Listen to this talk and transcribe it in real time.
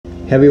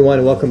Hey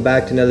everyone, welcome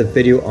back to another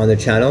video on the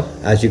channel.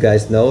 As you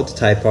guys know, the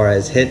Type R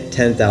has hit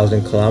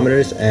 10,000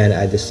 kilometers and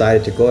I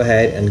decided to go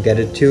ahead and get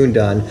a tune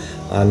done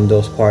on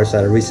those parts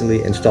that are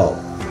recently installed.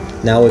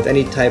 Now with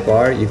any Type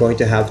R, you're going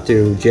to have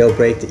to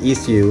jailbreak the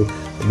ECU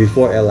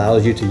before it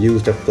allows you to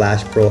use the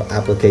Flash Pro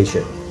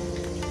application.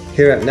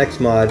 Here at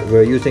Nextmod,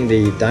 we're using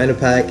the Dyno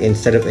Pack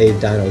instead of a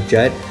Dyno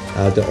Jet.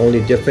 The only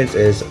difference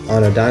is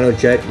on a Dyno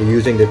Jet, you're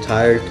using the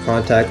tire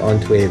contact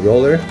onto a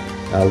roller.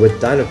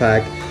 With Dyno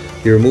Pack,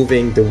 you're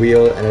removing the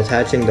wheel and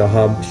attaching the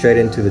hub straight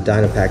into the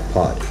Dyno Pack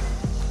pod.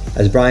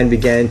 As Brian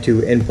began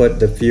to input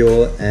the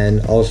fuel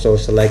and also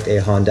select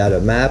a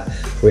Hondata map,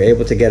 we're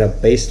able to get a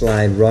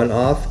baseline run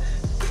off.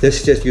 This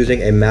is just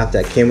using a map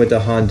that came with the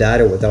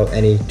Hondata without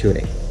any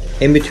tuning.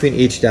 In between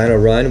each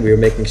dyno run, we were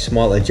making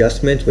small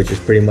adjustments, which is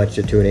pretty much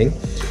the tuning,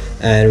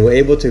 and we're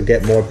able to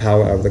get more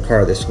power out of the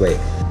car this way.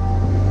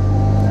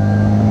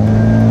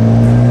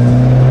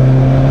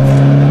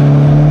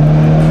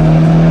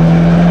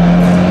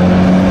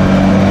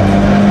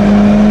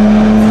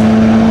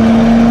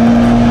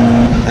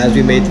 As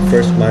we made the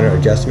first minor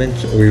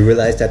adjustments, we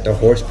realized that the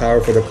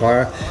horsepower for the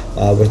car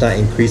was not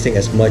increasing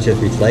as much as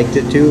we'd liked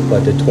it to,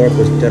 but the torque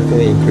was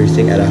definitely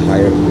increasing at a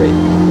higher rate.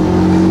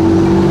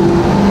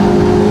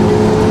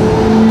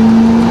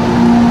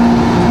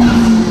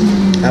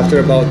 After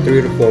about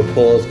 3 to 4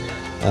 pulls,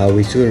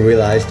 we soon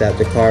realized that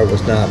the car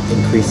was not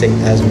increasing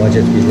as much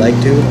as we'd like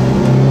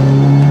to.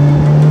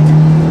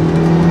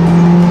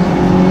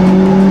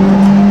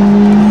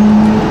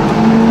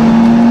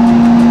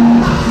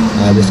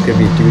 This could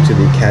be due to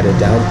the catted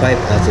downpipe,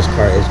 as this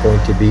car is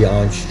going to be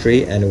on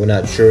street and we're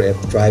not sure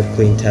if drive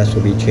clean tests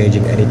will be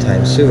changing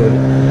anytime soon.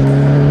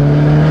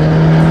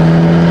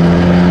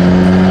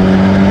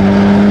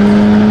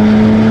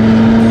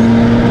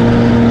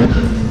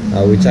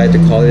 We decided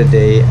to call it a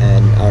day,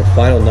 and our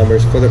final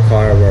numbers for the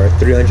car were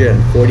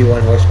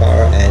 341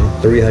 horsepower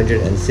and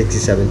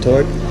 367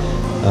 torque.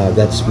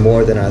 That's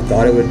more than I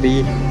thought it would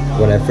be.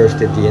 When I first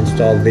did the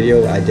install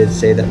video, I did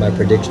say that my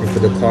prediction for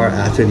the car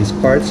after these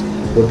parts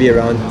would be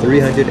around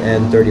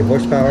 330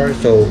 horsepower.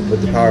 So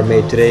with the power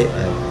made today,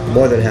 I'm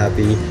more than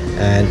happy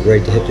and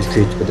ready to hit the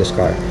streets with this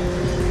car.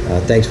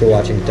 Thanks for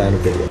watching the Dyno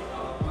video.